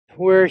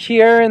We're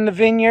here in the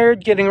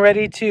vineyard getting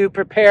ready to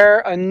prepare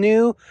a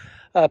new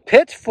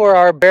pit for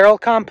our barrel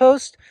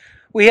compost.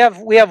 We have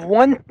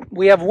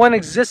one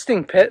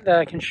existing pit that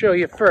I can show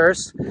you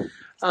first.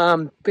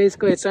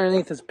 Basically, it's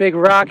underneath this big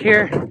rock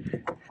here,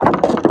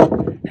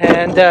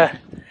 and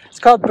it's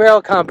called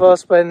barrel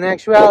compost. But in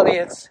actuality,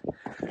 it's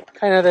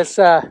kind of this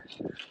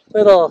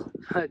little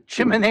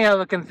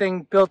chimney-looking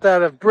thing built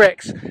out of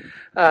bricks.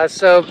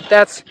 So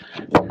that's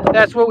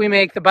what we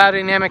make the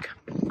biodynamic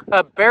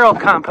barrel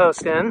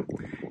compost in.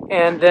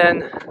 And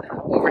then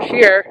over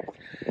here,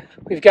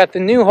 we've got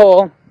the new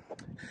hole.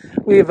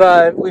 We've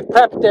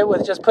prepped it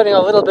with just putting a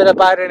little bit of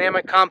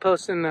biodynamic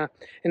compost in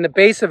the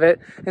base of it,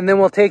 and then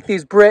we'll take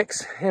these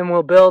bricks and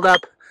we'll build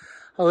up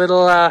a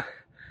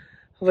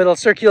little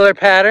circular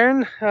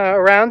pattern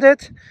around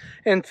it,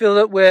 and fill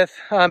it with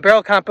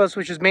barrel compost,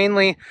 which is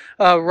mainly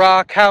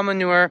raw cow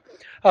manure,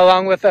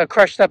 along with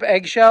crushed up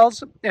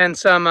eggshells and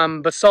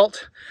some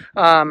basalt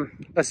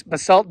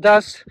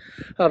dust,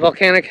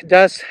 volcanic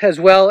dust, as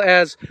well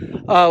as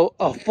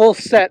a full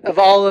set of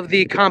all of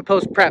the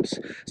compost preps.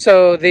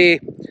 So the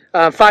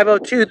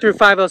 502 through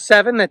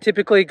 507 that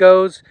typically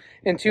goes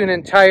into an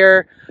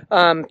entire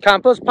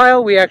compost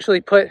pile, we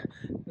actually put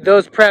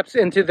those preps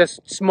into this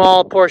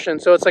small portion.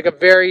 So it's like a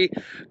very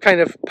kind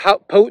of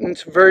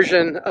potent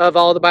version of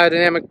all the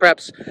biodynamic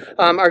preps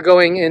are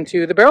going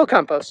into the barrel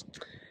compost.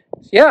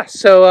 Yeah,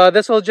 so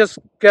this will just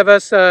give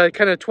us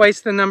kind of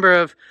twice the number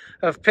of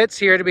pits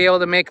here to be able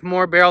to make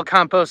more barrel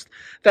compost.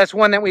 That's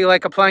one that we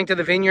like applying to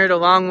the vineyard,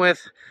 along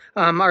with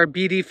our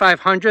BD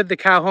 500, the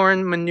cow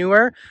horn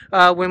manure,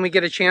 when we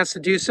get a chance to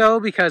do so,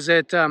 because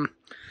it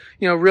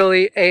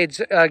really aids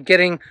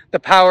getting the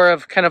power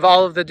of kind of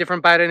all of the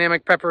different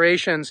biodynamic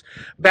preparations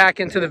back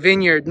into the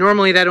vineyard.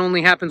 Normally that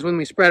only happens when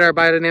we spread our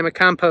biodynamic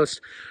compost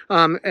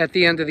at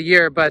the end of the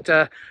year, but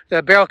the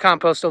barrel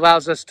compost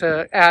allows us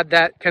to add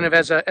that kind of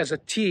as a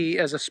tea,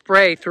 as a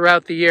spray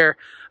throughout the year,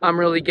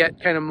 really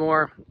get kind of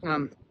more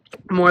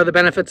of the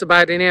benefits of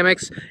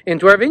biodynamics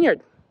into our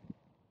vineyard.